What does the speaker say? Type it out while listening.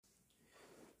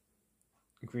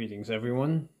Greetings,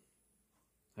 everyone.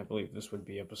 I believe this would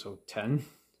be episode 10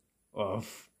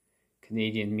 of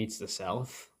Canadian Meets the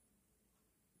South.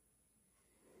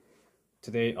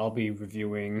 Today I'll be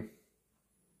reviewing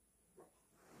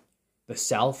The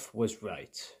South Was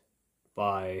Right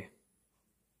by,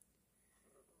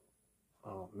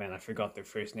 oh man, I forgot their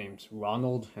first names,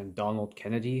 Ronald and Donald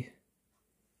Kennedy.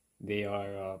 They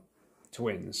are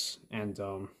twins, and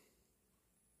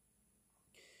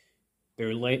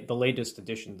the latest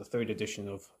edition, the third edition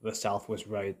of The South Was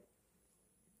Right,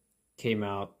 came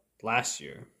out last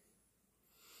year.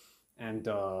 And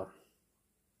a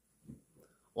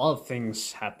lot of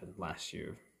things happened last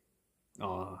year,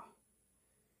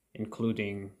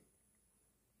 including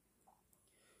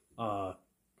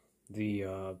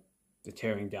the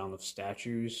tearing down of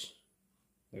statues.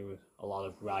 There were a lot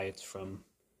of riots from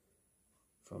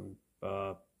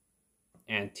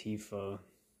Antifa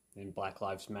and Black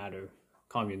Lives Matter,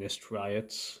 communist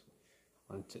riots,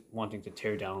 wanting to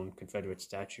tear down Confederate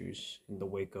statues in the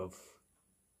wake of,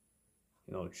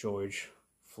 George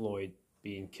Floyd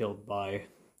being killed by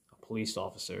a police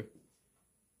officer,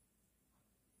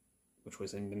 which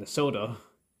was in Minnesota,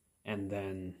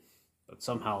 but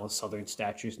somehow Southern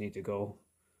statues need to go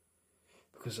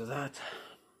because of that.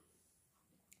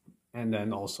 And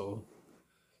then also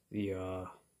the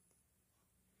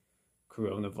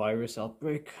coronavirus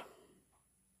outbreak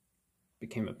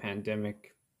became a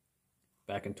pandemic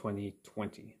back in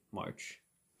 2020, March.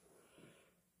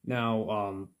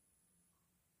 Now,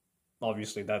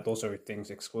 obviously those are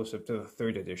things exclusive to the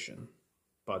third edition,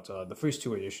 but the first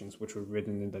two editions, which were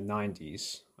written in the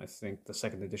 90s, I think the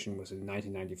second edition was in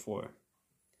 1994.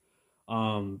 I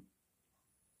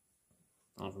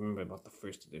don't remember about the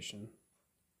first edition,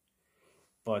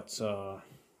 but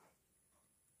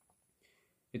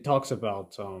it talks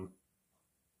about a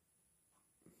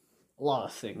lot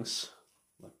of things,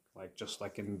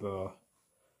 like in the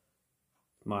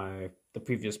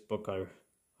previous book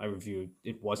I reviewed.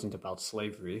 It wasn't about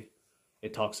slavery.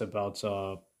 It talks about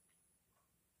the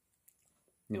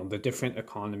different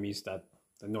economies that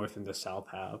the North and the South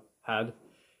had.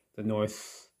 The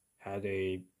North had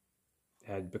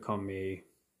become a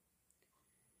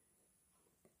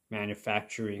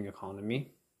manufacturing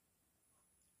economy,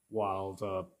 while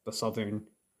the Southern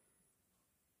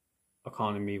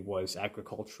economy was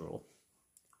agricultural,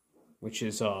 which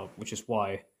is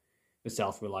why the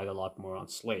South relied a lot more on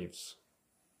slaves.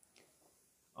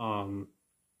 And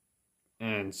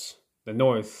the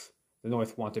North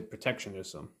wanted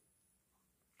protectionism,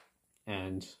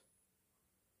 and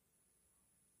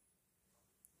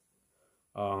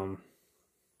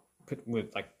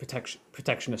with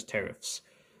protectionist tariffs.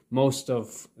 Most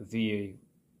of the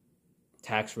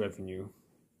tax revenue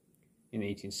in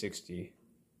 1860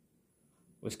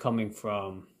 was coming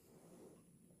from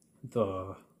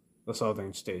the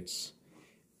southern states,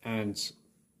 and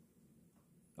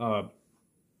the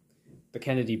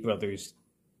Kennedy brothers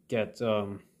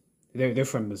they're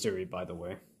from Missouri, by the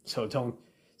way. So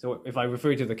if I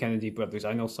refer to the Kennedy brothers,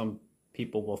 I know some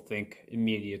people will think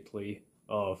immediately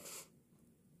of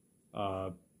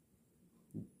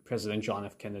President John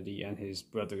F. Kennedy and his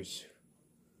brothers.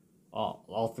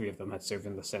 All three of them had served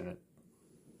in the Senate.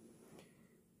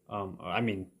 I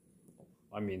mean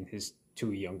his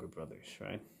two younger brothers,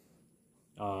 right?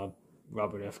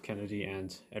 Robert F. Kennedy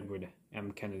and Edward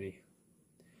M. Kennedy.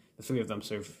 The three of them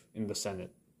served in the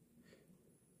Senate.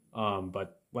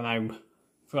 But when I'm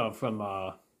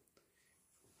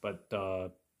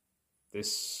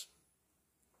this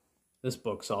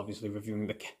book's obviously reviewing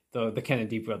the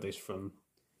Kennedy brothers from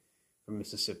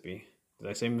Mississippi. Did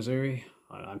I say Missouri?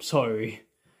 I'm sorry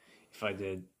if I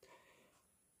did.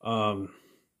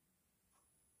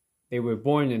 They were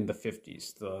born in the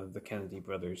 50s, the Kennedy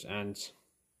brothers, and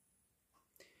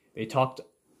they talked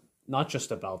not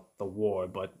just about the war,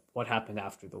 but what happened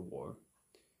after the war.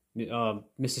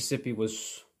 Mississippi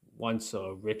was once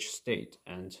a rich state,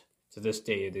 and to this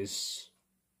day it is,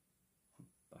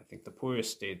 I think, the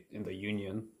poorest state in the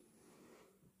Union,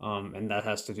 and that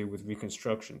has to do with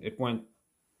Reconstruction.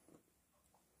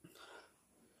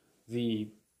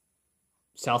 The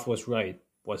South Was Right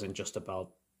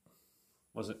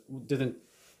didn't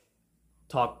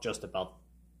talk just about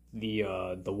the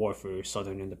war for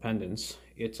Southern independence.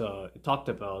 It talked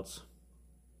about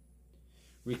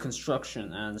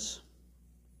Reconstruction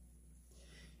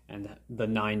and the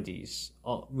 90s,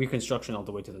 Reconstruction all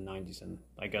the way to the 90s, and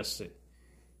I guess the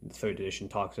third edition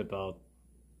talks about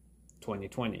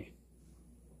 2020.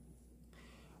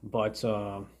 But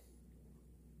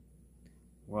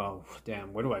well,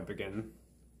 damn, where do I begin?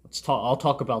 I'll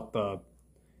talk about the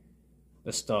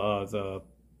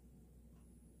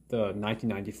the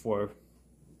 1994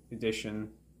 edition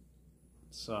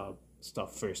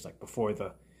stuff first, like before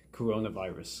the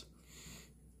coronavirus.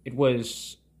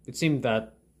 It seemed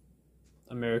that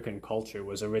American culture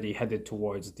was already headed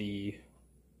towards the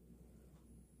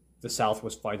South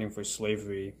was fighting for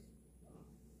slavery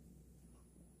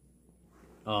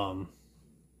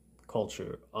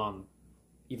culture,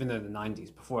 even in the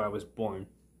 90s, before I was born.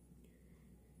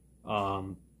 I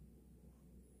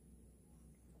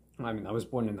mean, I was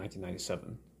born in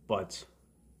 1997, but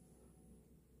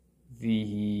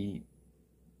the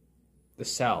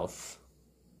South,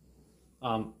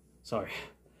 sorry,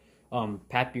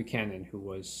 Pat Buchanan,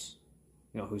 who's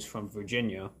from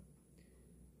Virginia,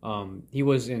 he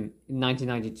was in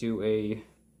 1992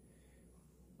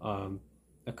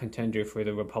 a contender for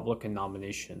the Republican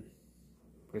nomination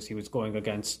because he was going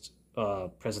against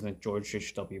President George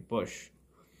H.W. Bush,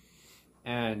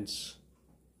 and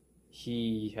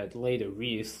he had laid a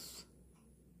wreath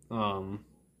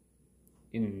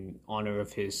in honor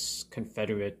of his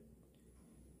Confederate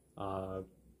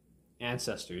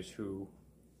ancestors who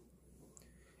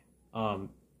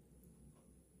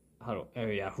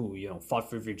fought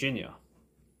for Virginia,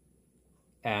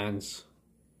 and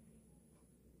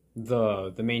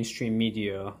the mainstream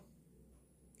media,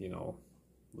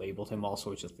 labeled him all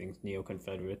sorts of things,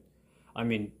 neo-Confederate. I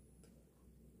mean,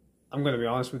 I'm gonna be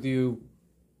honest with you,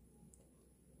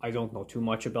 I don't know too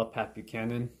much about Pat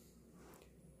Buchanan.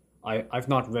 I've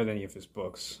not read any of his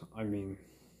books. I mean,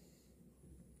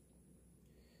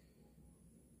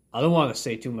 I don't want to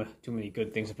say too many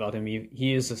good things about him.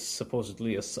 He is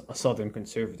supposedly a Southern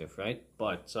conservative, right?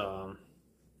 But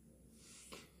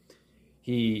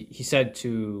he said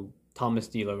to Thomas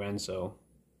DiLorenzo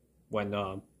when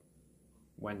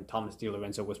Thomas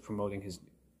DiLorenzo was promoting his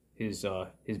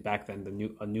back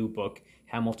then a new book,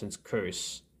 Hamilton's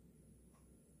Curse,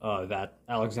 that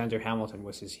Alexander Hamilton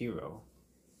was his hero,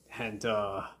 and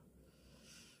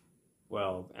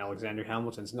Alexander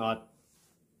Hamilton's not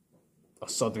a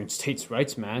Southern states'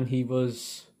 rights man. He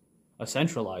was a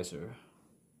centralizer.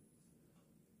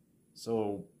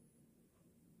 So,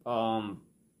 I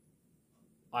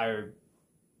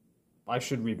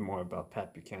should read more about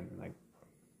Pat Buchanan,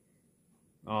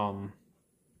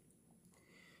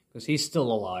 because he's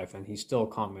still alive and he still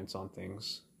comments on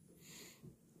things.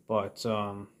 But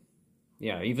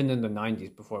even in the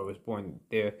 90s, before I was born,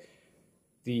 the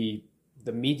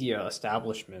media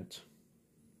establishment,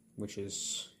 which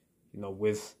is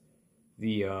with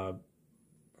the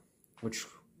which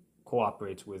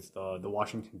cooperates with the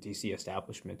Washington D.C.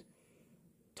 establishment,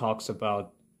 talks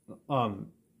about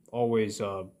always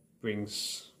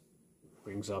brings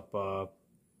up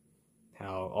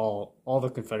how all the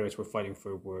Confederates were fighting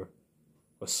for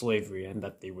was slavery, and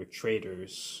that they were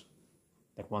traitors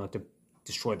that wanted to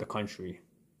destroy the country.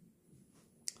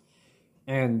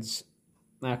 And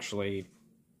actually,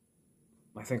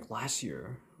 I think last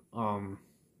year,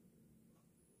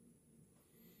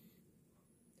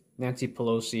 Nancy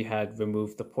Pelosi had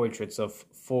removed the portraits of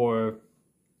 4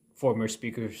 former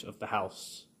speakers of the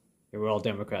House. They were all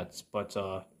Democrats, but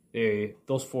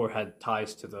those 4 had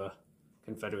ties to the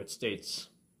Confederate States.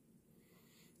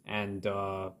 And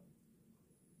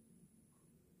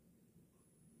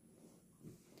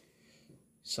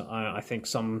so I think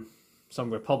some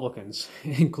Republicans,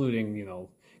 including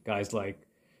guys like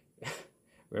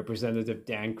Representative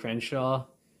Dan Crenshaw,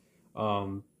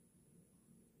 I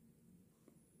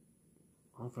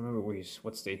don't remember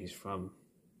what state he's from.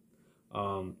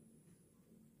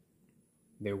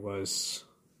 There was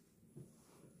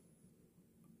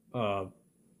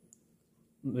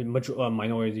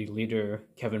Minority Leader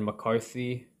Kevin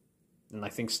McCarthy, and I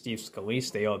think Steve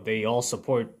Scalise. They all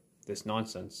support this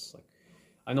nonsense. Like,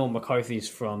 I know McCarthy's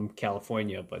from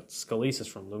California, but Scalise is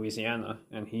from Louisiana,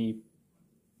 and he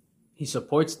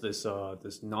supports this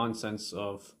nonsense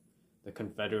of the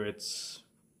Confederates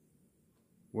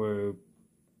were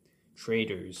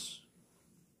traitors,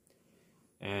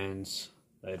 and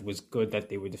that it was good that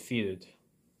they were defeated.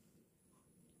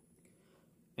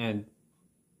 And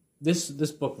this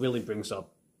book really brings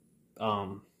up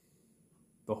the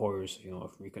horrors,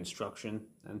 of Reconstruction,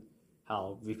 and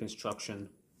how Reconstruction,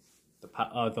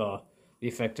 the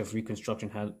effect of Reconstruction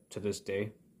had to this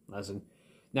day. As in,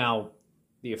 now,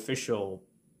 the official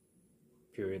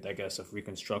period, I guess, of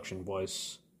Reconstruction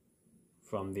was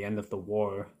from the end of the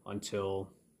war until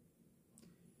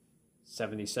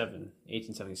 1877.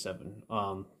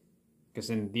 Because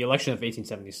in the election of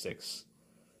 1876,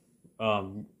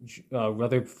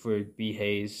 Rutherford B.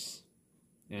 Hayes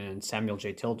and Samuel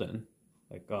J. Tilden,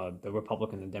 the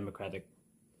Republican and Democratic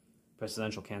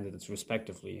presidential candidates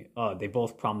respectively, they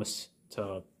both promised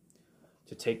to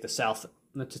to take the South,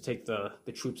 not to take the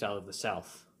troops out of the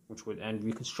South, which would end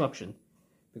Reconstruction,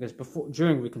 because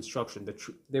during Reconstruction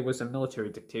there was a military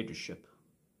dictatorship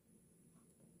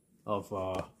of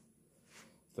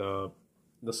the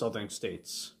southern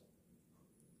states.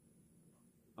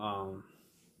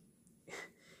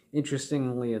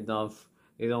 Interestingly enough,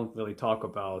 they don't really talk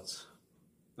about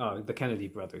the Kennedy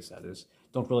brothers. That is,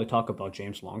 don't really talk about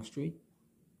James Longstreet.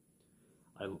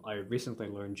 I recently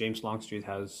learned James Longstreet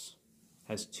has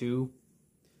two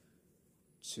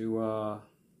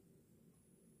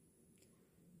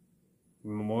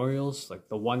memorials, like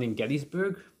the one in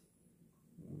Gettysburg.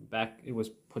 It was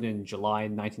put in July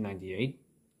 1998,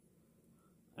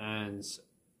 and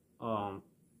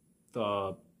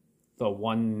the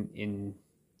one in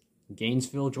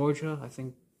Gainesville, Georgia, I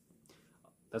think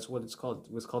that's what it's called.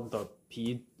 It was called the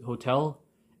Peed Hotel,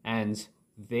 and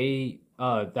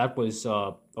that was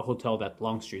a hotel that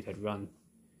Longstreet had run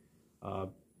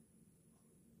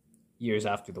years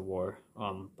after the war,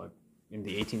 but in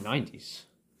the 1890s,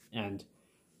 and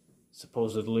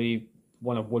supposedly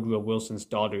one of Woodrow Wilson's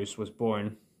daughters was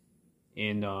born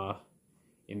in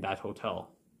that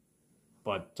hotel,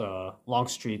 but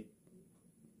Longstreet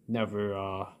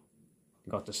never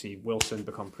got to see Wilson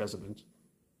become president.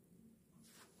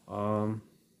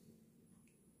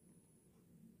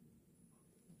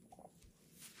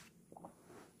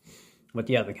 But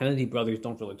yeah, the Kennedy brothers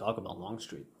don't really talk about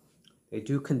Longstreet. They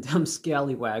do condemn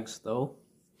scallywags, though.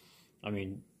 I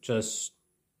mean, just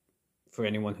for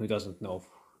anyone who doesn't know,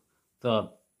 the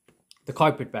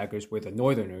carpetbaggers were the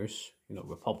Northerners,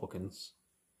 Republicans,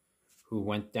 who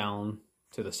went down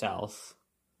to the South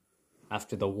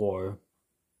after the war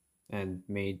and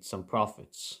made some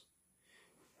profits.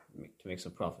 And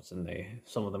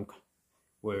some of them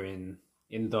were in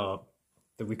the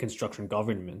Reconstruction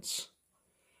governments,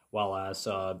 while as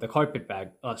the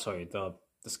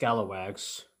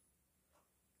scalawags,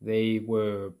 they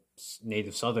were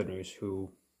native Southerners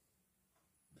who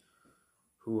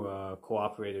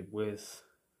cooperated with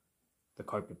the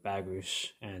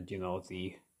carpetbaggers and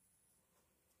the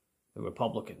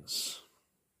Republicans.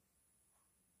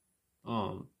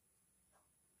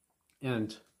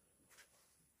 And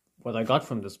what I got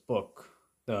from this book,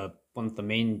 one of the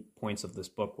main points of this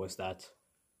book was that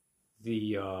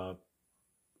the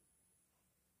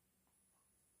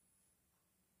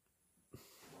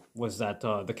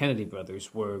Kennedy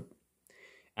brothers were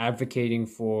advocating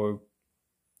for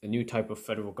a new type of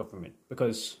federal government,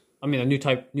 new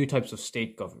types of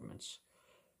state governments,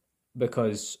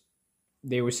 because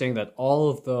they were saying that all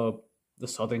of the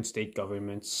southern state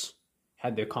governments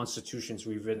had their constitutions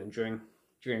rewritten during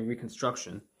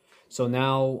Reconstruction. So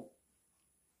now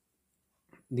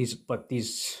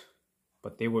because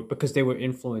they were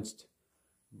influenced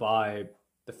by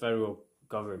the federal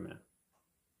government,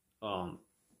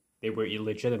 they were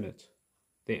illegitimate.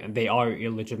 They are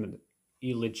illegitimate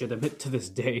to this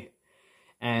day,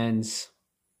 and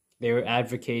they were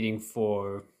advocating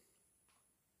for,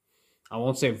 I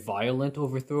won't say violent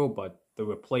overthrow, but the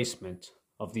replacement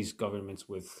of these governments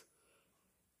with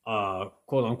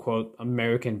quote unquote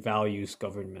American values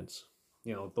governments.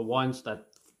 The ones that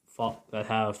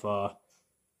have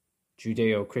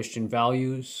Judeo-Christian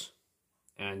values,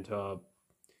 and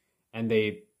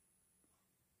they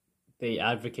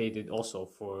advocated also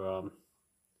for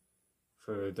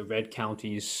the red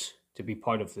counties to be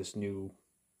part of this new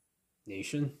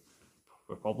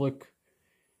republic,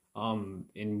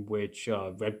 in which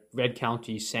red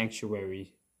county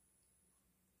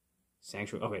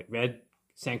red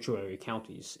sanctuary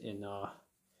counties in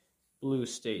blue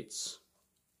states.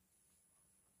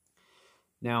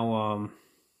 Now,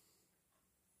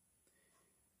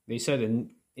 they said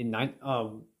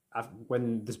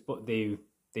when this book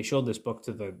they showed this book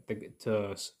to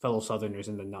fellow Southerners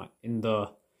in the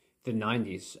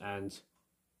 90s, and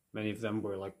many of them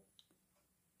were like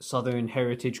Southern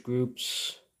heritage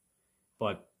groups,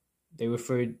 but they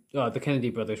the Kennedy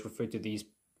brothers referred to these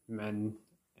men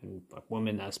and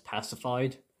women as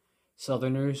pacified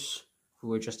Southerners who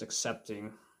were just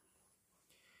accepting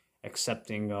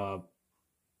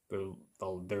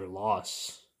their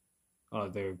loss,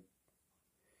 at the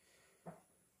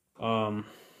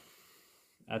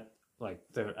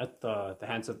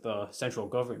hands of the central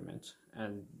government,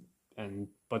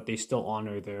 but they still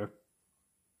honor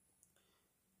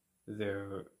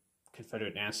their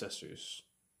Confederate ancestors.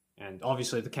 And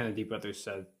obviously the Kennedy brothers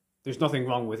said there's nothing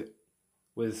wrong with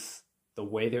the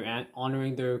way they're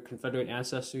honoring their Confederate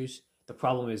ancestors. The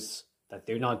problem is that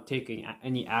they're not taking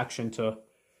any action to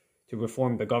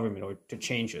reform the government or to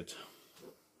change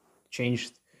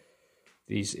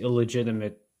these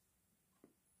illegitimate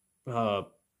uh,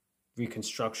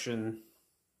 Reconstruction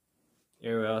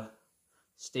era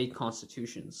state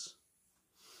constitutions.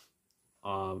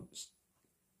 Um,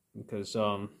 because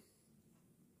I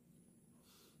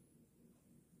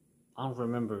don't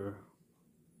remember.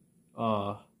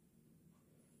 Uh,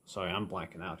 Sorry, I'm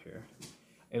blanking out here.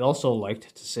 It also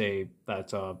liked to say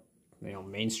that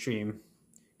mainstream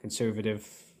conservative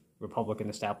Republican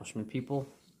establishment people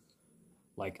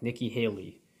like Nikki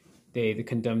Haley, they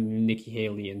condemned Nikki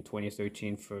Haley in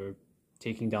 2013 for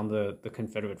taking down the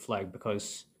Confederate flag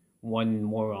because one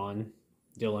moron,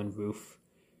 Dylan Roof,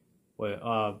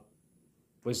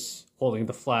 was holding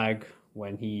the flag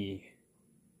when he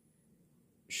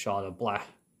shot a black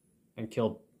and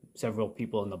killed several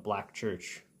people in the black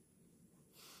church.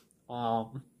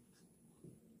 Um,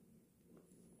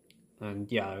 and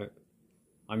yeah,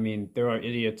 I mean, there are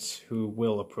idiots who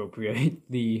will appropriate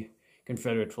the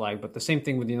Confederate flag, but the same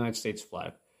thing with the United States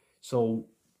flag. So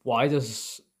why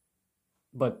does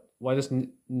why does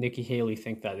Nikki Haley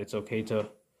think that it's okay to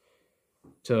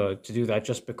do that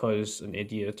just because an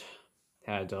idiot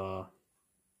had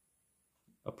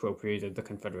appropriated the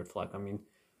Confederate flag? I mean,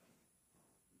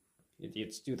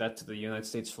 idiots do that to the United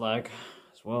States flag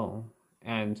as well,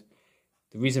 and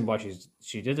the reason why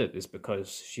she did it is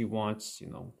because she wants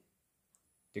to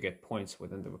get points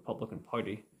within the Republican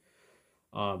Party.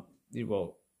 It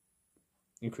will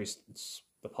increase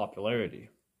the popularity.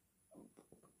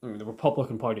 I mean, the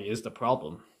Republican Party is the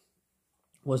problem.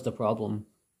 Was the problem?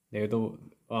 They're the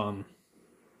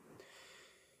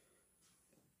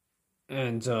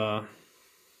and how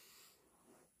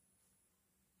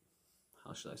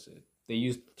should I say it? They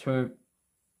used the term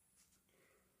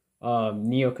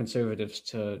neoconservatives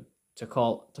to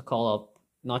call out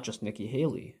not just Nikki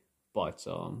Haley, but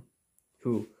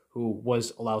who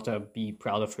was allowed to be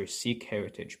proud of her Sikh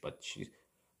heritage, but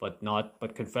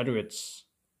Confederates,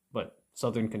 but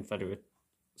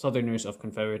Southerners of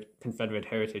Confederate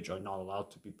heritage are not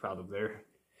allowed to be proud of their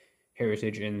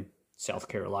heritage in South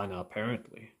Carolina.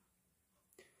 Apparently,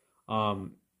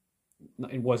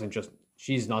 it wasn't just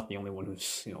she's not the only one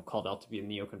who's called out to be a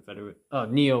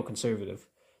neoconservative.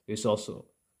 There's also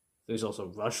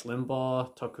Rush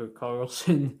Limbaugh, Tucker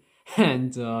Carlson,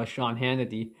 and Sean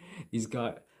Hannity. These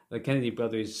guys, the Kennedy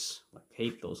brothers,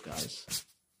 hate those guys.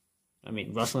 I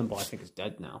mean, Rush Limbaugh, I think, is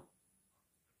dead now.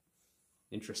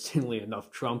 Interestingly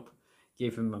enough, Trump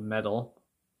gave him a medal.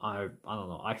 I don't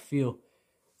know. I feel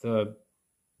the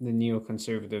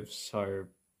neoconservatives are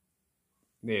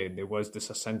there was this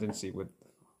ascendancy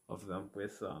of them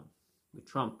with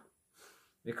Trump,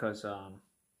 because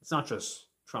it's not just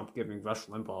Trump giving Rush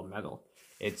Limbaugh a medal.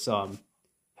 It's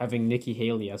having Nikki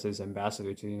Haley as his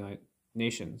ambassador to the United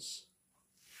Nations.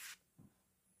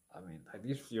 I mean, are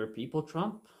these your people,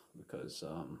 Trump? Because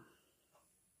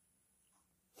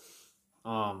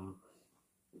I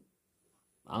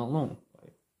don't know.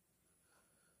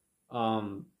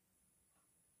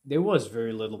 There was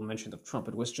very little mention of Trump.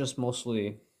 It was just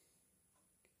mostly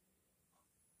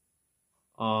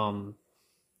attacking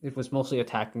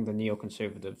the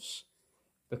neoconservatives,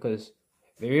 because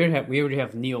we already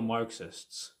have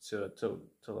neo-Marxists to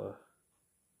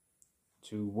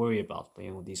worry about.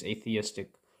 These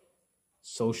atheistic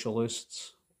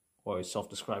socialists or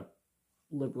self-described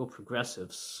liberal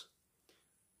progressives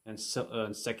and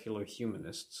secular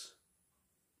humanists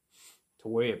to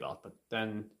worry about. But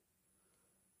then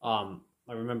I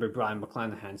remember Brian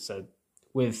McClanahan said,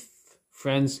 with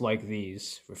friends like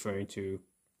these, referring to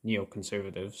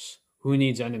neoconservatives, who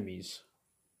needs enemies?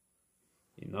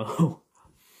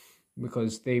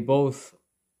 Because they both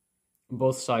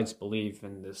sides believe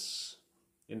in the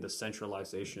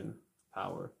centralization of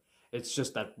power. It's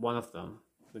just that one of them,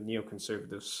 the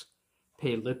neoconservatives,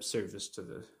 pay lip service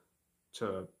to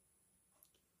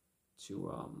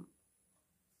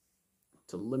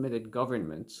limited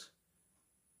government,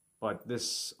 but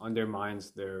this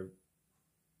undermines the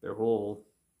whole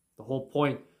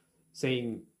point,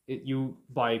 saying it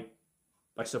by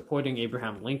supporting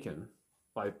Abraham Lincoln,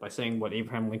 by saying what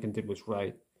Abraham Lincoln did was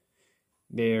right,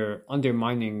 they're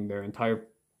undermining their entire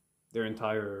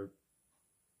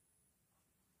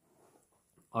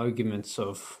arguments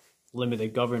of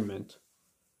limited government.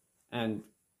 And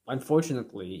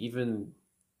unfortunately, even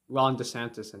Ron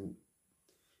DeSantis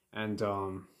and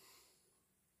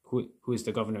who is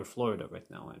the governor of Florida right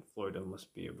now, and Florida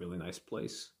must be a really nice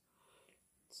place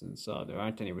since there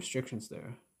aren't any restrictions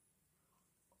there.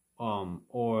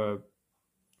 Or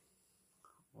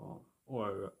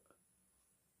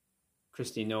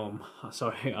Kristi Noem.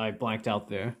 Sorry, I blanked out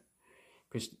there.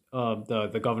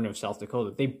 The governor of South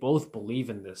Dakota. They both believe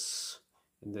in this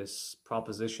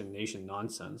proposition nation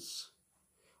nonsense,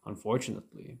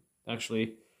 unfortunately.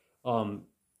 Actually,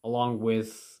 along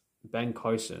with Ben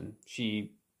Carson,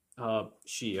 Kristi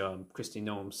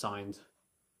Noem signed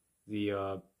the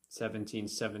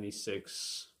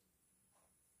 1776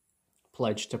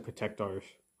 pledge to protect our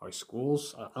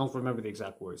schools. I don't remember the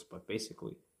exact words, but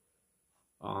basically,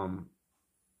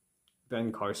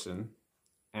 Ben Carson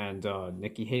and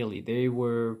Nikki Haley, they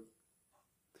were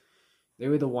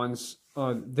the ones.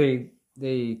 They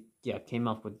came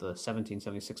up with the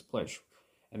 1776 pledge,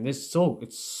 and it's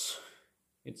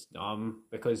dumb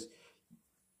because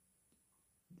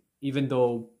even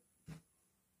though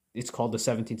it's called the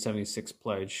 1776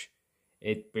 pledge,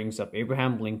 it brings up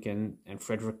Abraham Lincoln and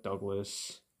Frederick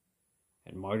Douglass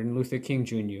and Martin Luther King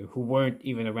Jr., who weren't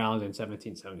even around in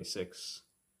 1776.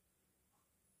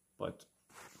 But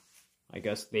I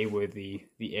guess they were the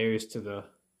heirs to the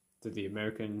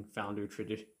American founders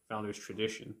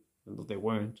tradition, although they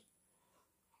weren't.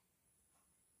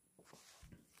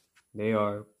 They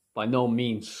are by no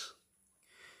means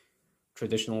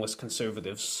traditionalist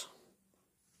conservatives.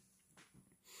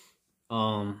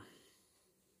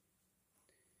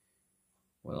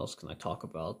 What else can I talk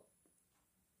about?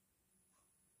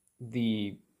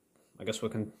 I guess we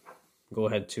can go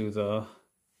ahead to the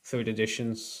third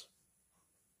edition's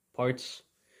parts.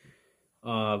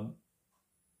 The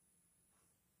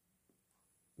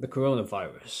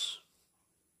coronavirus.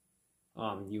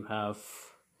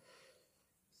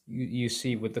 You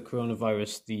see with the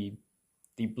coronavirus the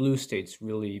blue states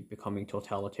really becoming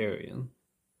totalitarian,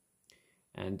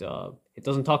 and it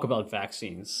doesn't talk about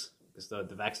vaccines because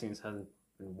the vaccines hadn't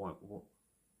been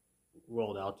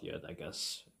rolled out yet, I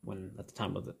guess, at the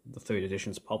time of the third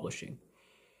edition's publishing.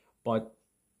 But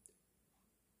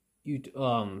it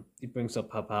brings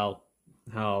up about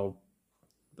how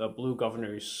the blue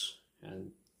governors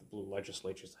and the blue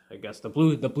legislatures, I guess, the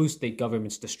blue state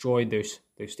governments destroyed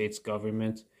their state's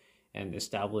government and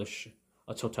establish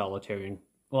a totalitarian.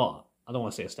 Well, I don't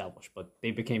want to say established, but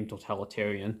they became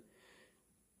totalitarian.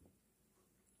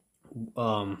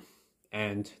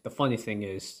 And the funny thing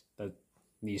is that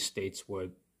these states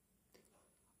would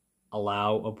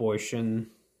allow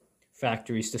abortion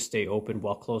factories to stay open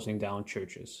while closing down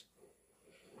churches.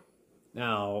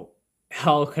 Now,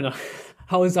 how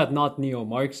is that not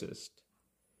neo-Marxist?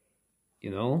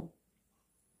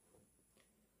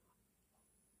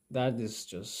 That is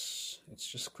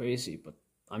just crazy, but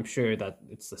I'm sure that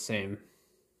it's the same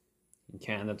in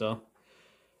Canada.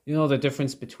 The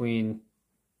difference between,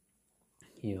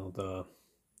 the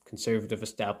conservative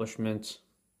establishment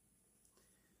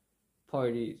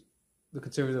party,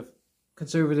 the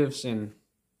conservatives and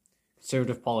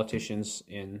conservative politicians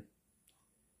in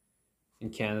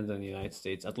Canada and the United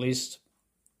States, at least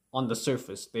on the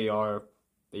surface, they are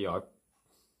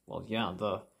well, yeah,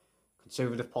 the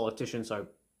conservative politicians are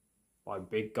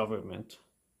big government,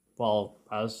 while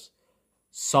as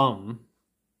some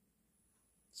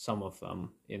of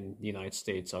them in the United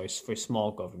States are for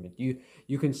small government.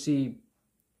 You can see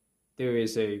there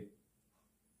is a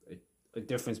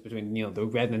difference between the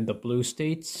red and the blue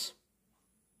states,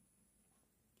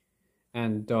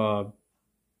 and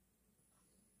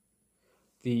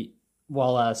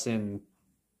while as in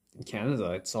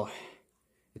Canada it's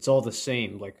all the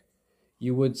same. Like,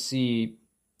 you would see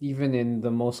even in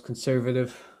the most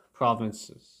conservative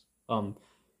provinces,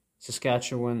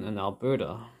 Saskatchewan and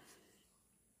Alberta,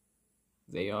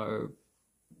 they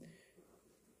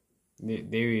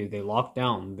lock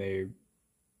down,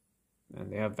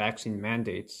 and they have vaccine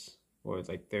mandates, or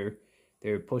like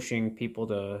they're pushing people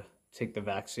to take the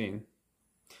vaccine.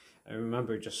 I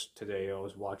remember just today I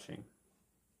was watching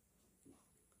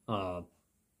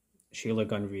Sheila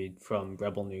Gunn Reid from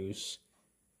Rebel News.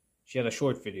 She had a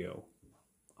short video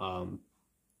of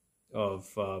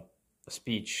a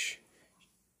speech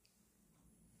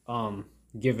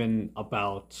given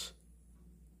about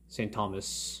St.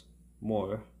 Thomas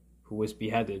More, who was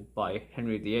beheaded by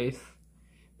Henry VIII,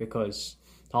 because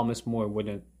Thomas More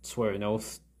wouldn't swear an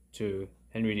oath to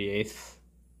Henry VIII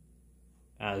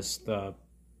as the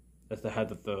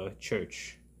head of the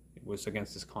church. It was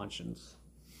against his conscience.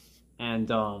 And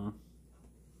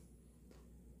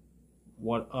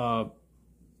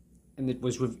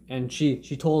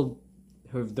she told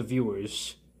the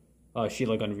viewers,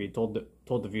 Sheila Gunn Reid told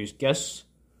the viewers, guess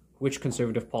which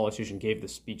conservative politician gave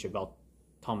this speech about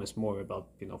Thomas More, about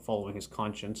following his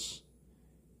conscience,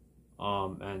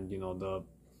 and the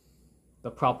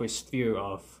proper sphere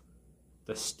of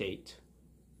the state,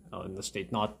 and the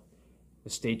state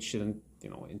shouldn't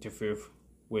interfere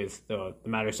with the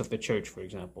matters of the church, for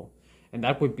example. And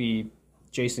that would be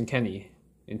Jason Kenney.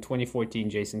 In 2014,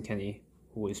 Jason Kenney,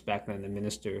 who was back then the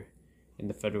minister in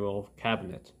the federal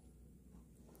cabinet,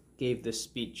 gave this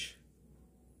speech.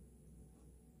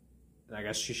 And I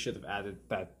guess she should have added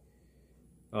that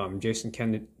Jason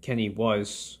Kenney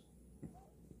was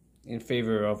in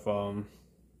favor of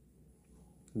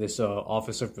this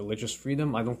Office of Religious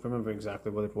Freedom. I don't remember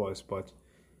exactly what it was, but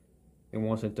they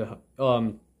wanted to.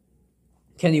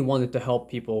 Kenney wanted to help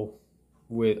people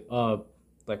with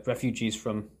like refugees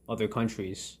from other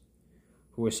countries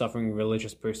who were suffering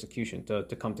religious persecution to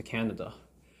come to Canada,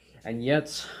 and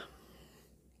yet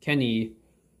Kenney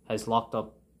has locked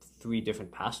up 3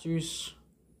 different pastors.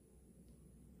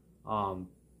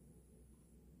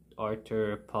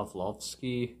 Artur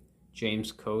Pawlowski,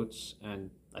 James Coates,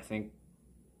 and I think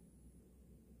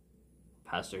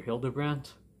Pastor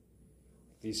Hildebrand.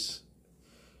 These,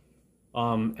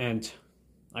 and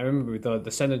I remember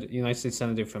the United States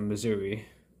Senator from Missouri.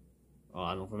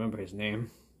 I don't remember his name.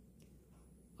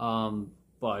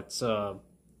 But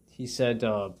he said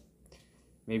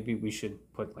maybe we should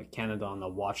put like Canada on the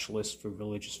watch list for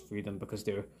religious freedom because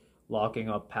they're locking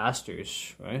up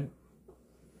pastors, right?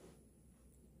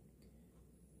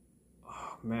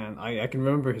 Oh, man, I can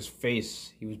remember his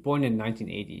face. He was born in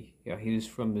 1980. Yeah, he was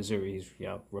from Missouri. He's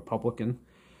Republican.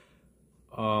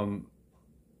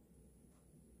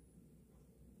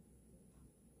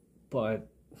 But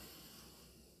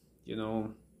you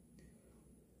know,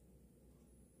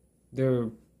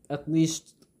 there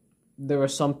are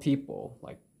some people,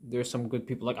 like there are some good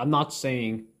people. Like I'm not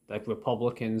saying that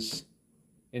Republicans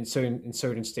in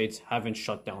certain states haven't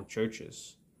shut down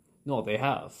churches. No, they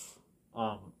have.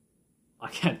 I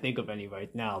can't think of any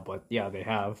right now, but yeah, they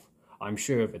have. I'm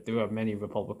sure of it. There are many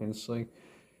Republicans. Like,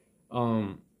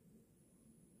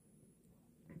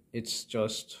 it's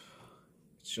just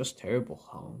terrible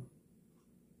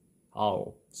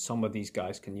how some of these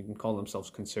guys can even call themselves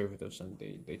conservatives, and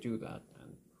they do that,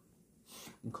 and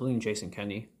including Jason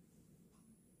Kenney.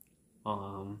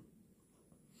 But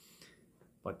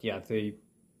yeah, I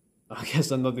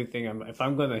guess another thing, if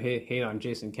I'm gonna hate on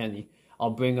Jason Kenney, I'll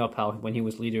bring up how when he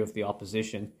was leader of the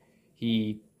opposition,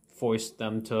 he forced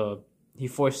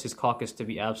his caucus to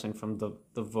be absent from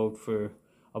the vote for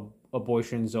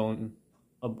abortion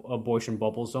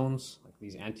bubble zones, like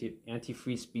these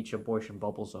anti-free speech abortion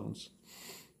bubble zones,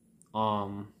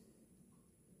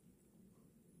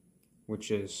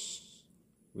 which is,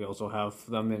 we also have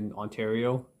them in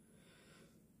Ontario.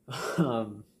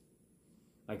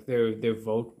 Like their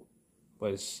vote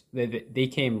was, they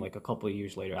came like a couple of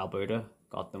years later. Alberta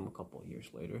got them a couple of years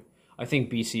later. I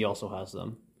think BC also has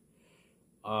them.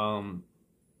 But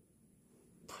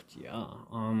yeah,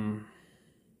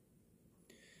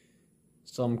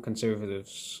 some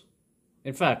conservatives,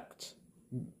 in fact,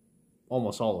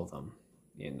 almost all of them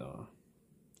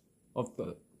of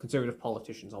the conservative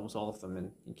politicians, almost all of them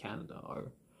in Canada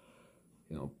are,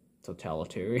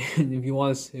 totalitarian. if you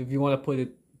want to put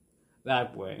it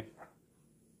that way.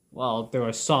 Well, there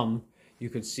are some you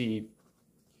could see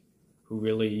who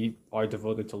really are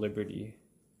devoted to liberty,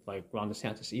 like Ron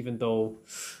DeSantis, even though,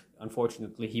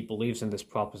 unfortunately, he believes in this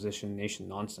Proposition Nation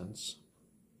nonsense.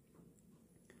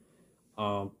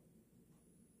 And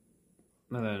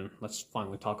then let's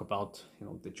finally talk about,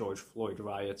 the George Floyd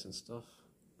riots and stuff.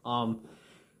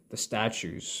 The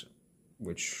statues,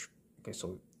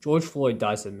 so George Floyd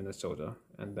dies in Minnesota,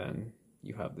 and then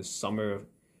you have this summer of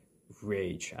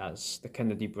rage, as the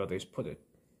Kennedy brothers put it.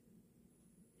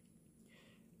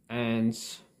 And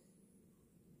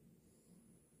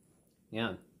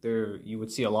yeah, you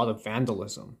would see a lot of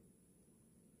vandalism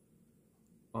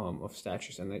of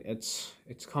statues, and it's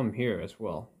come here as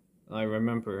well. And I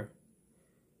remember,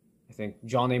 I think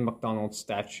John A. Macdonald's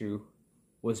statue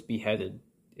was beheaded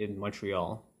in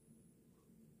Montreal,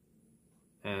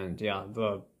 and yeah,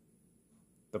 the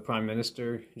Prime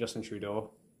Minister Justin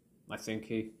Trudeau, I think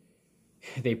he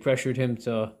was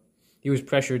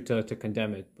pressured to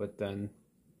condemn it, but then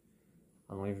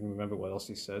I don't even remember what else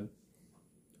he said.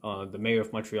 The mayor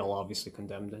of Montreal obviously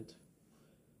condemned it,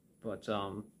 but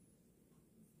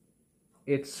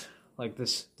it's like the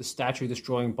statue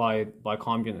destroying by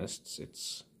communists.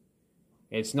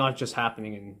 It's not just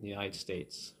happening in the United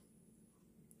States,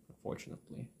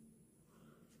 unfortunately.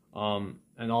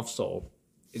 And also,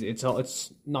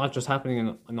 it's not just happening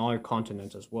in another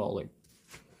continent as well. Like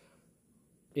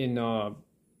in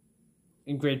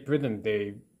Great Britain,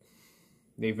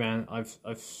 I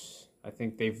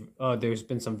think there's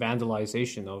been some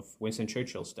vandalization of Winston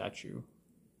Churchill's statue.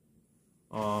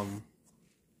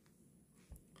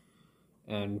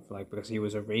 And like, because he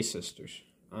was a racist,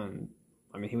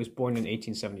 he was born in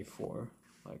 1874.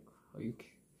 Like,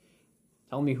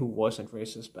 tell me who wasn't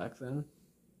racist back then?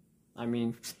 I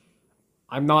mean,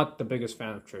 I'm not the biggest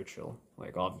fan of Churchill.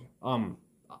 I don't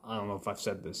know if I've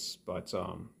said this, but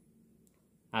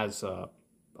as a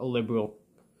liberal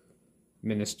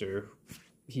minister,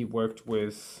 he worked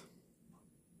with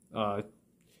uh,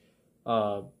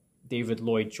 uh, David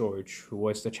Lloyd George, who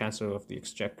was the Chancellor of the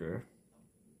Exchequer,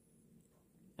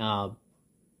 uh,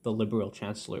 the Liberal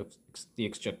Chancellor of the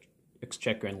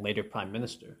Exchequer and later Prime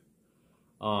Minister,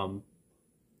 um,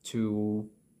 to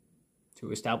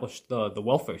establish the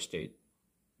welfare state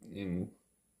in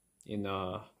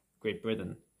Great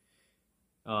Britain.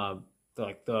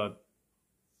 Like the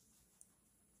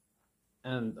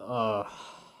and oh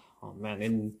man,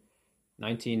 in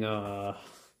 19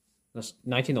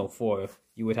 1904,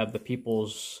 you would have the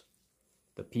people's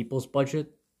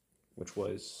budget, which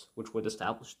would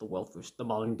establish the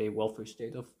modern day welfare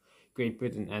state of Great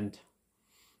Britain, and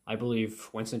I believe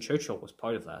Winston Churchill was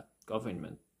part of that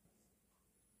government.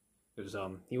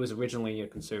 He was originally a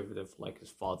conservative like his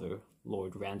father,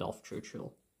 Lord Randolph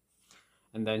Churchill,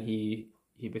 and then he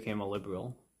became a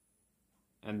liberal,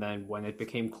 and then when it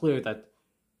became clear that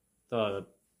the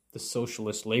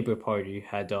Socialist Labour Party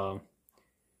had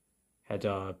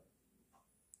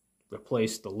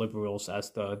replaced the Liberals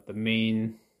as the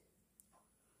main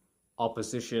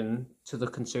opposition to the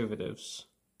Conservatives,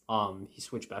 he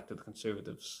switched back to the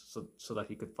Conservatives so that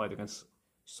he could fight against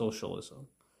socialism.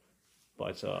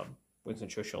 But Winston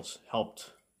Churchill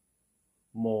helped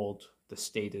mold the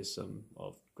statism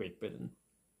of Great Britain.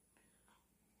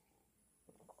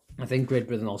 I think Great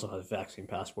Britain also has vaccine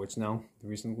passports now.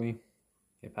 Recently,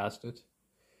 they passed it.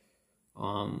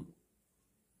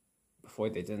 Before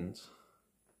they didn't.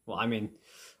 Well, I mean,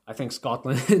 I think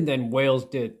Scotland and Wales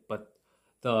did, but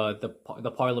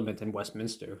the Parliament in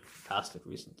Westminster passed it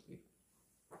recently.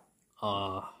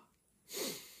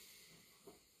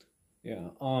 Yeah.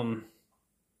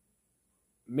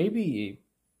 Maybe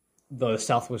the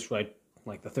South was right,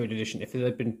 like the third edition. If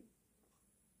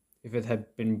it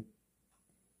had been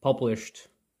published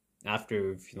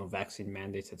after vaccine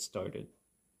mandates had started,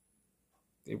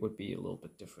 it would be a little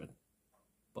bit different.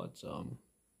 But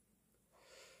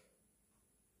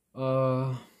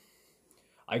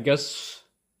I guess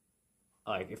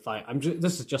like if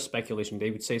this is just speculation.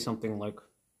 They would say something like,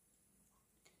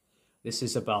 "This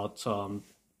is about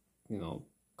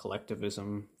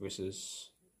collectivism versus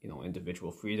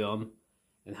individual freedom,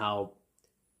 and how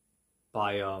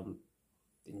by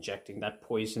injecting that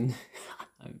poison."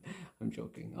 I'm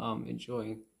joking.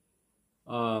 Enjoying.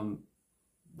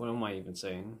 What am I even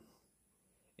saying?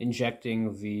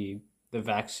 Injecting the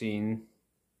vaccine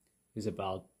is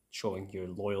about showing your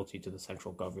loyalty to the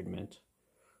central government.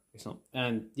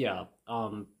 And yeah,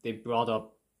 they brought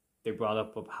up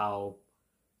of how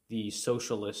the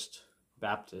Socialist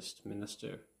Baptist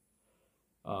minister,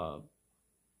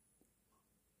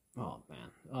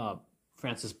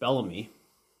 Francis Bellamy,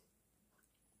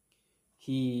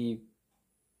 he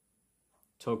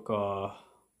took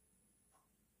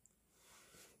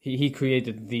he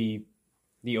created the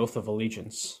Oath of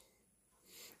Allegiance,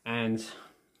 and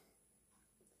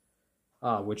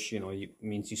which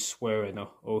means you swear an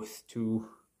oath to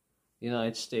the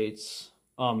United States.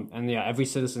 And yeah, every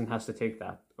citizen has to take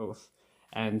that oath.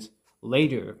 And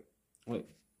later,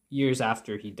 years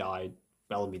after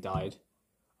Bellamy died,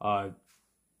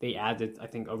 they added, I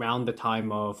think, around the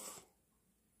time of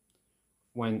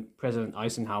when President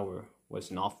Eisenhower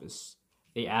was in office,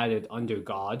 they added "under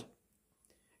God,"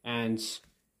 and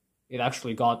it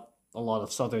actually got a lot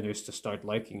of Southerners to start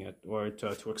liking it or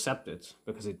to accept it,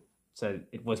 because it said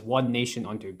it was one nation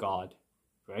under God,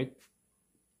 right?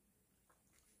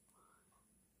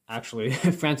 Actually,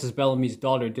 Francis Bellamy's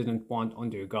daughter didn't want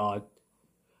 "under God,"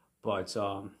 but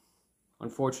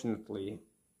unfortunately,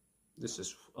 this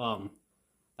is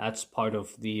that's part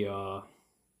of the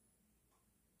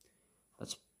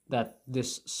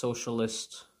this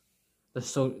socialist,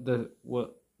 the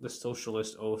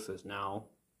socialist oath is now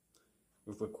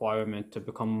a requirement to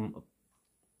become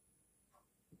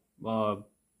an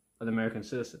American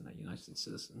citizen, a United States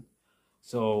citizen.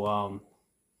 So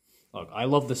look, I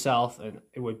love the South, and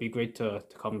it would be great to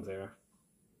come there,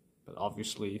 but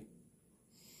obviously,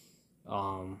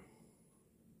 I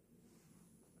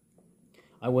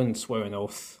wouldn't swear an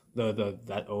oath.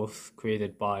 That oath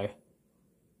created by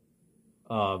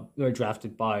or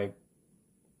drafted by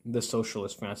the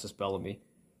socialist Francis Bellamy.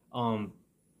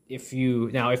 If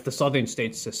the Southern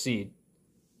states secede,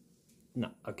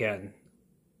 again,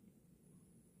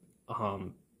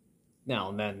 now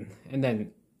and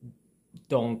then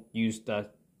don't use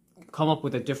that. Come up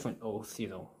with a different oath.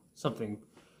 Something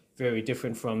very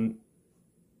different from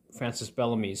Francis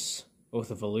Bellamy's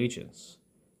Oath of Allegiance.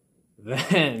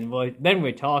 then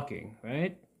we're talking,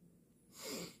 right?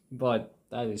 But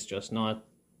that is just not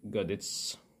good.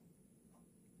 It's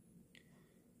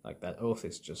like that oath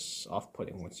is just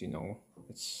off-putting once you know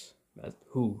it's that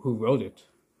who wrote it.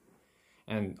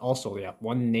 And also, yeah,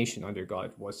 one nation under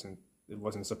God wasn't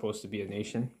supposed to be a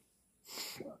nation.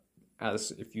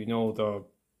 As if you know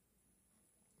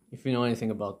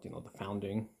anything about the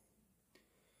founding,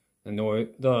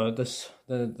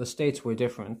 the states were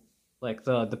different. Like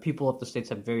the people of the states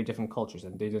had very different cultures,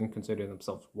 and they didn't consider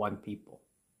themselves one people.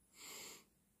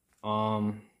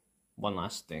 One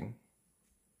last thing.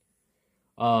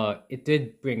 It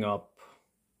did bring up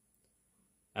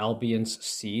Albion's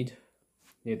Seed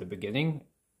near the beginning.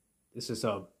 This is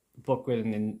a book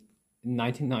written in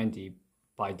 1990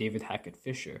 by David Hackett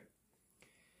Fisher.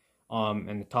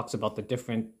 And it talks about the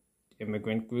different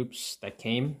immigrant groups that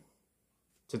came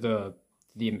to the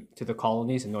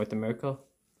colonies in North America,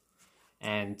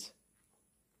 and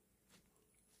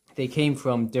they came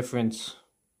from different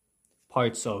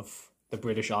parts of the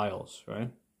British Isles,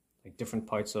 right? Like different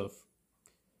parts of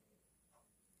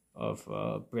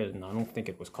Britain. I don't think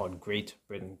it was called Great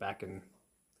Britain back in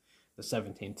the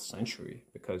 17th century,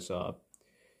 because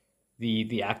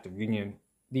the Act of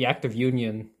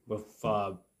Union with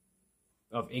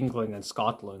of England and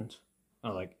Scotland,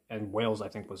 and Wales, I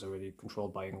think, was already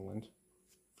controlled by England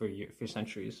for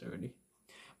centuries already.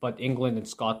 But England and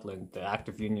Scotland, the Act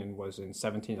of Union was in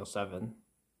 1707.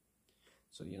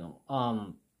 So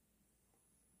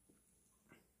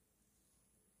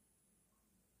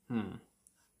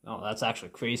no, that's actually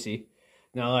crazy.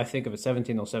 Now that I think of it,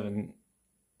 1707.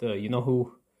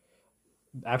 Who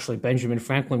actually Benjamin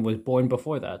Franklin was born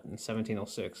before that in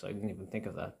 1706. I didn't even think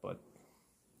of that, but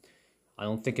I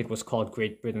don't think it was called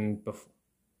Great Britain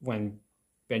when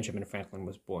Benjamin Franklin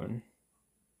was born.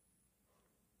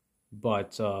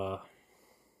 But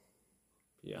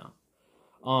yeah.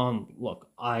 Look,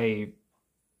 I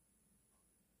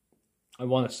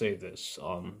want to say this.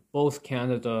 Both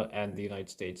Canada and the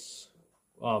United States,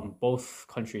 both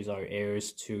countries are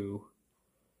heirs to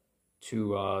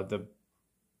the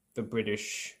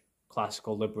British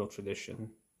classical liberal tradition.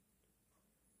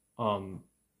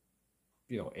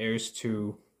 Heirs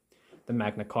to the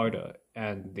Magna Carta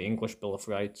and the English Bill of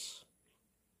Rights,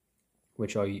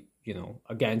 which are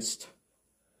against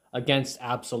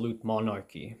absolute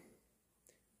monarchy,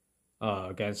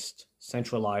 against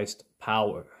centralized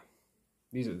power.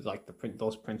 These are like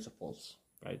those principles,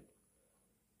 right?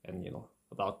 And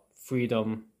about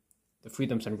freedom, the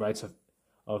freedoms and rights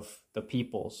of the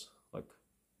peoples. Like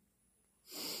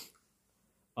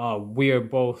we are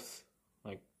both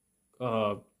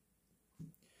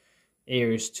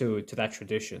heirs to that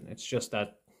tradition. It's just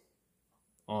that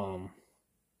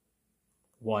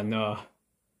one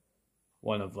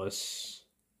of us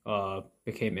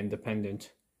became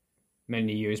independent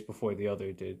many years before the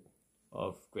other did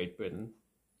of Great Britain,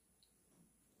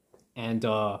 and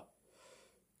the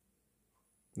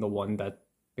one that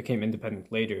became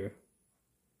independent later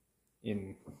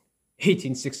in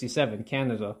 1867,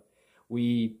 Canada,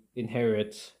 we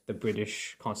inherit the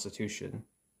British Constitution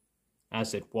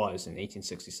as it was in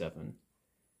 1867.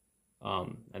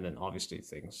 And then obviously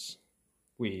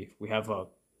we have a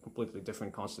completely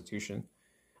different constitution.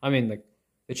 I mean, like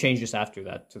the changes after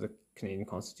that to the Canadian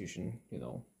Constitution,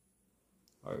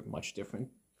 are much different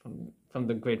from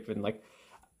the Great Britain.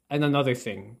 And another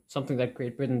thing, something that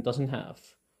Great Britain doesn't have,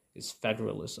 is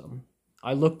federalism.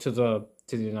 I look to the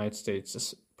United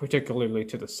States, particularly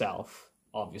to the South,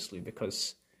 obviously,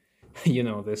 because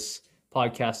this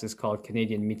podcast is called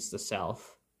Canadian Meets the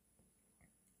South,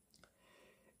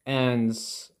 and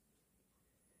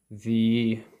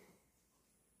the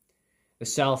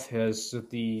South has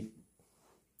the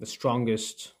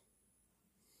strongest.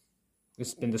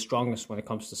 It's been the strongest when it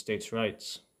comes to states'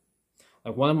 rights.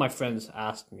 Like one of my friends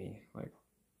asked me,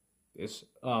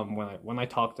 when I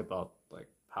talked about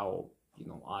how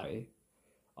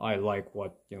I like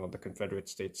what the Confederate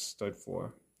States stood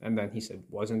for, and then he said,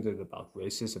 wasn't it about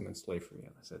racism and slavery?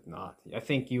 And I said, not. I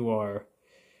think you're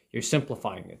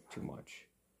simplifying it too much.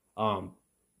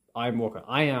 I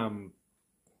am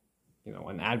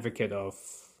an advocate of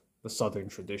the Southern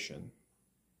tradition,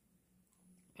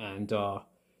 and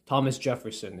Thomas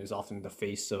Jefferson is often the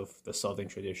face of the Southern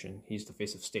tradition. He's the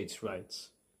face of states'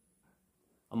 rights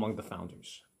among the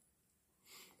founders.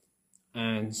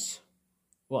 And,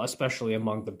 well, especially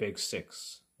among the big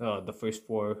six, the first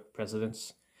four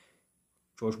presidents,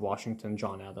 George Washington,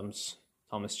 John Adams,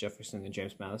 Thomas Jefferson, and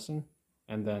James Madison,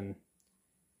 and then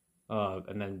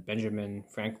Benjamin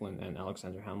Franklin and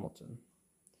Alexander Hamilton.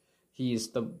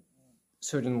 He's the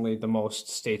certainly the most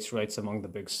states' rights among the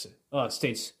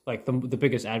states, like the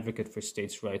biggest advocate for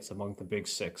states' rights among the big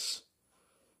six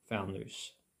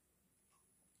founders.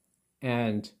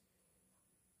 And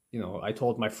I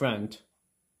told my friend,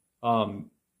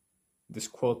 this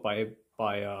quote by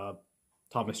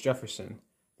Thomas Jefferson: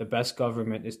 "The best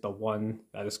government is the one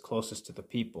that is closest to the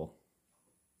people."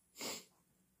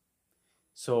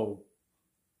 So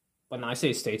when I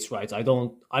say states' rights,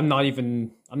 I'm not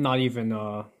even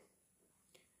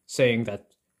saying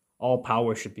that all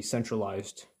power should be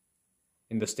centralized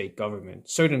in the state government.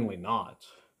 Certainly not.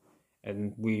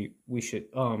 And we should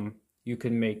you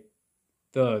can make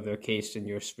the case in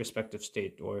your respective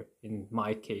state, or in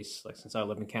my case, like since I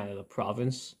live in Canada,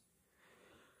 province,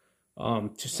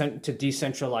 to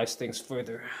decentralize things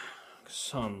further.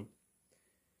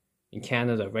 In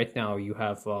Canada right now you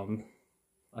have a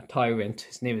tyrant.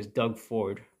 His name is Doug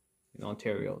Ford in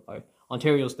Ontario.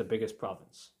 Ontario is the biggest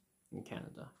province in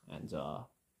Canada, and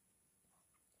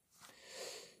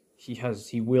he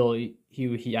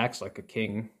acts like a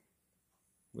king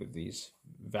with these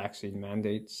vaccine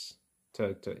mandates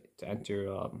to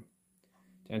enter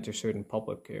certain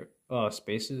public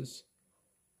spaces,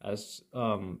 as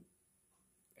and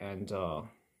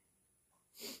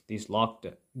these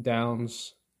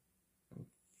lockdowns,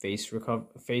 face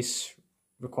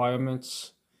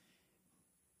requirements,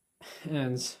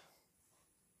 and it's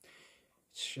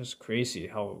just crazy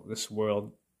how this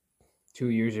world 2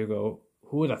 years ago,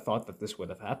 who would have thought that this would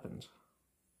have happened?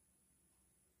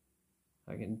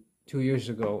 Like 2 years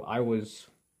ago, I was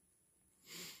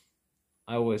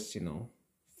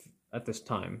at this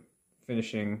time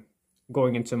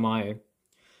going into my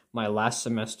last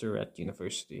semester at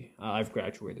university. I've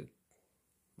graduated,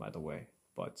 by the way,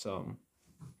 but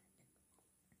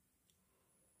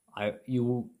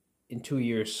in 2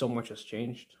 years, so much has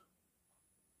changed,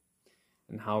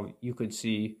 and how you could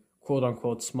see quote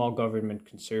unquote small government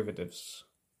conservatives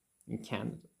in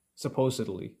Canada,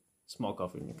 supposedly small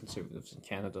government conservatives in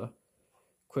Canada,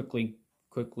 quickly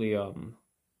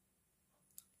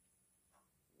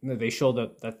they show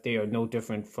that they are no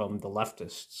different from the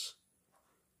leftists.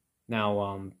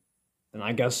 Now, and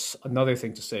I guess another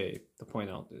thing to point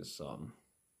out is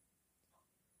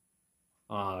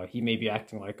he may be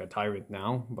acting like a tyrant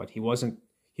now, but he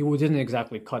didn't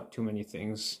exactly cut too many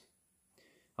things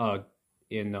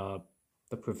in the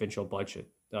provincial budget.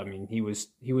 I mean, he was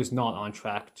not on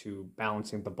track to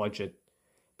balancing the budget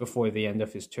before the end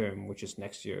of his term, which is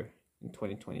next year in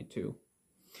 2022.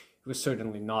 He was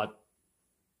certainly not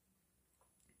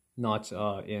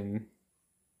in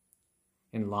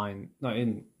line, not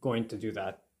in going to do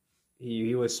that.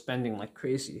 He was spending like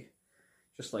crazy,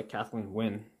 just like Kathleen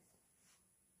Wynne.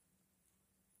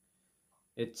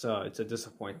 It's a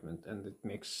disappointment, and it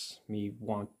makes me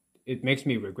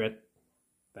regret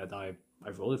that I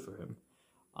voted for him.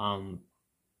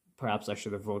 Perhaps I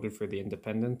should have voted for the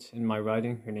Independent in my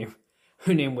riding.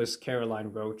 Her name was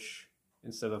Caroline Roach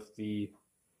instead of the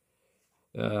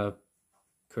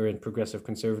current Progressive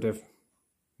Conservative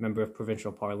member of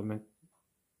provincial parliament,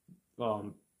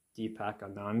 Deepak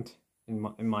Anand.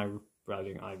 In my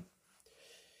riding, I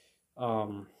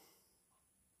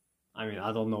mean,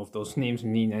 I don't know if those names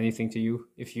mean anything to you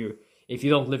if you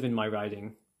don't live in my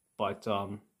riding, but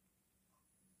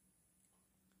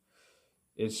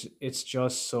it's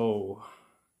just so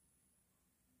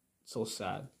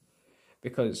sad,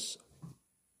 because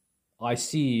I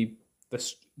see the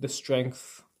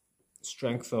strength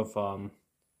of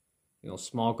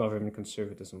small government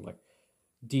conservatism, like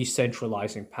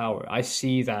decentralizing power. I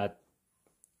see that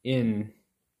in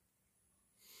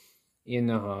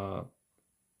the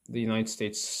United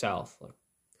States South.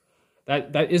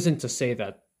 Like that isn't to say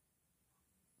that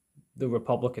the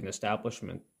Republican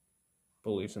establishment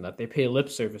believes in that. They pay lip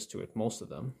service to it, most of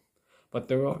them, but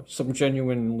there are some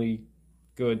genuinely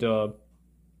good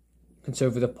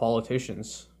conservative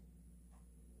politicians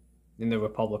in the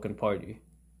Republican Party,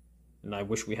 and I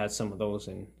wish we had some of those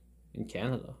in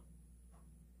Canada.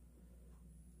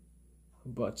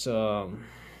 But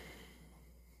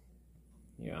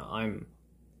yeah, I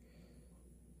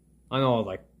know,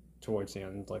 like, towards the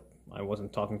end, like, I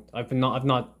wasn't talking. I've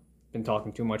not been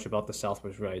talking too much about the South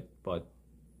was right, but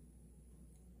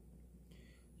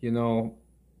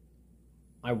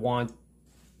I want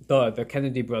the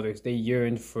Kennedy brothers. They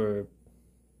yearned for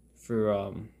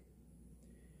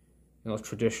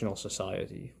traditional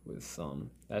society with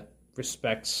that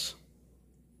respects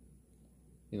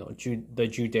the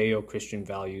Judeo-Christian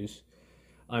values.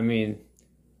 I mean,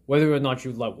 whether or not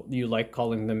you like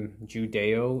calling them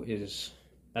Judeo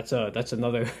that's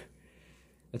another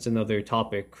That's another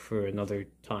topic for another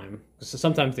time. So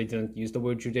sometimes they didn't use the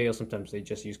word Judeo. Sometimes they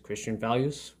just use Christian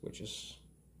values, which is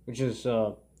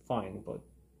fine.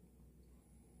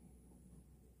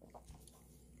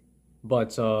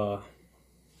 But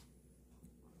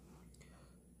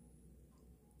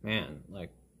man,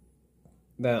 like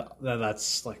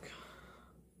that's like,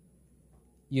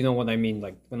 you know what I mean.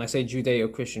 Like when I say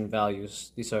Judeo-Christian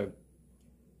values, these are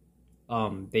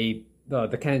the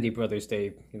Kennedy brothers,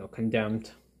 they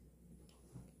condemned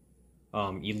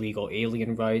illegal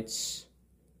alien rights,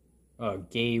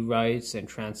 gay rights, and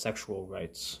transsexual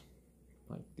rights.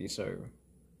 Like these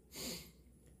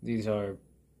are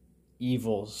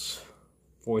evils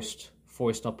forced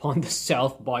upon the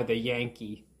South by the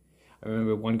Yankee. I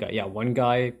remember one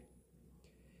guy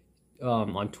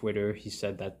on Twitter, he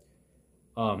said that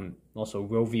also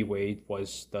Roe v. Wade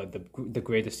was the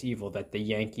greatest evil that the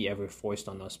Yankee ever forced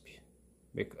on us.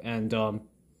 And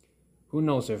who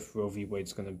knows if Roe v.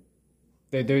 Wade's gonna...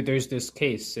 There's this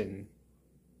case in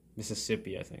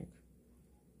Mississippi, I think.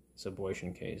 It's an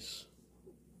abortion case.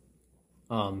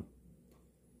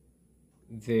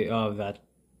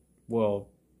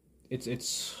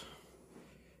 It's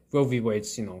Roe v.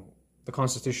 Wade's, the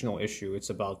constitutional issue. It's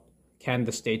about, can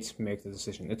the states make the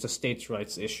decision? It's a states'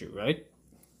 rights issue, right?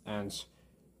 And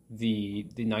the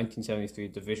 1973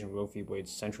 division, Roe v. Wade,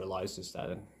 centralizes that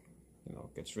and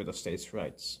gets rid of states'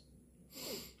 rights.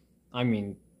 I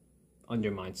mean,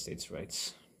 undermines states'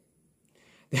 rights.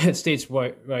 The states'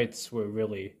 rights were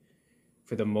really,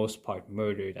 for the most part,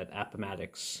 murdered at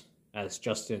Appomattox, as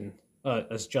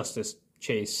Justice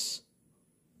Chase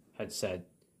had said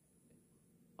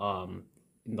in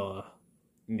the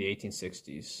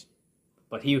 1860s.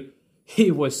 But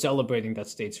he was celebrating that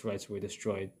states' rights were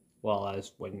destroyed, while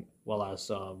as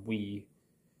we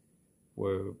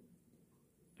were,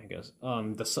 I guess,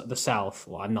 the South.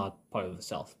 Well, I'm not part of the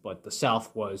South, but the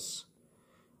South was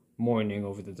mourning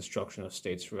over the destruction of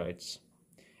states' rights.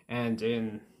 And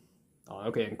in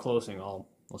closing, I'll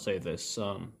say this: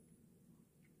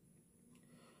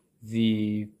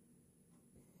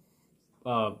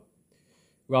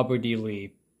 Robert E.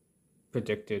 Lee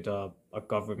predicted a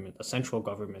central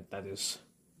government that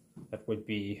would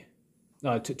be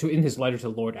in his letter to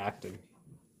Lord Acton,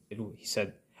 he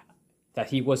said that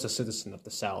he was a citizen of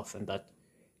the South and that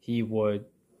he would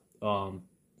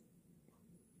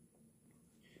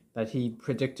that he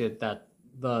predicted that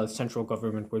the central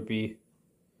government would be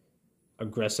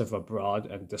aggressive abroad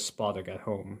and despotic at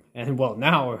home. And well,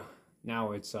 now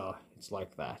it's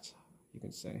like that, you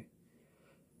can say.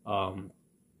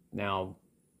 Now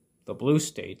the blue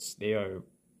states, they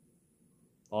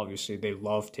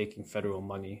love taking federal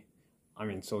money. I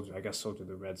mean, I guess so do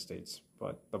the red states,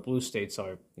 but the blue states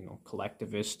are,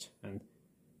 collectivist, and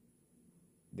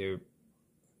they're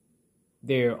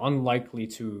unlikely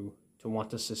to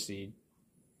want to secede.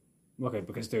 Okay,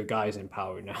 because there are guys in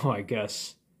power now, I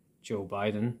guess. Joe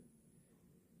Biden,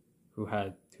 who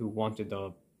wanted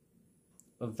a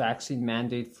vaccine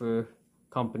mandate for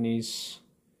companies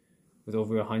with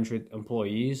over 100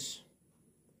 employees.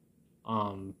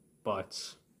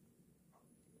 But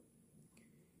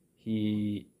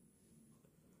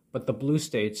the blue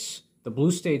states,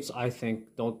 I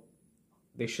think,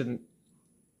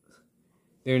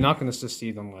 they're not going to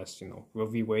secede unless, Roe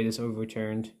v. Wade is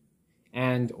overturned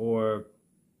and or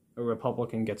a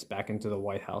Republican gets back into the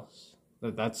White House.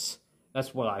 That's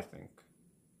what I think.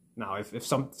 Now, if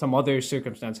some other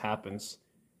circumstance happens,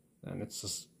 then it's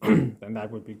just then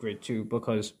that would be great too,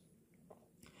 because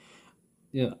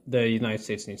the United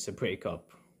States needs to break up.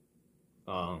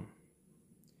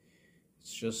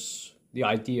 It's just the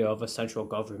idea of a central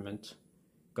government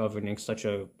governing such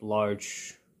a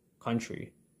large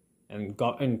country,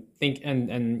 not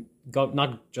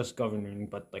just governing,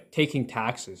 but like taking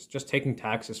taxes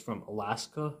from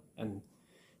Alaska and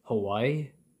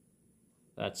Hawaii.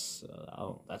 That's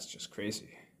just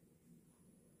crazy.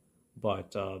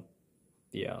 But a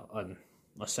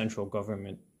central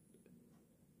government,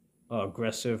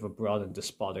 aggressive abroad and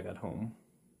despotic at home,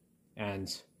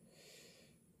 and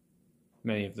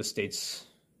many of the states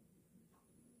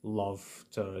love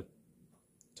to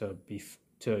be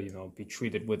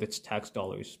treated with its tax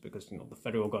dollars, because the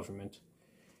federal government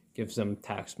gives them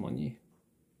tax money.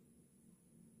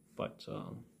 But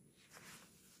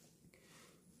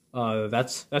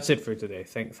that's it for today.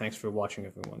 Thanks for watching,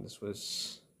 everyone. This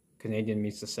was Canadian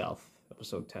Meets the South,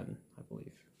 episode 10, I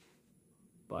believe.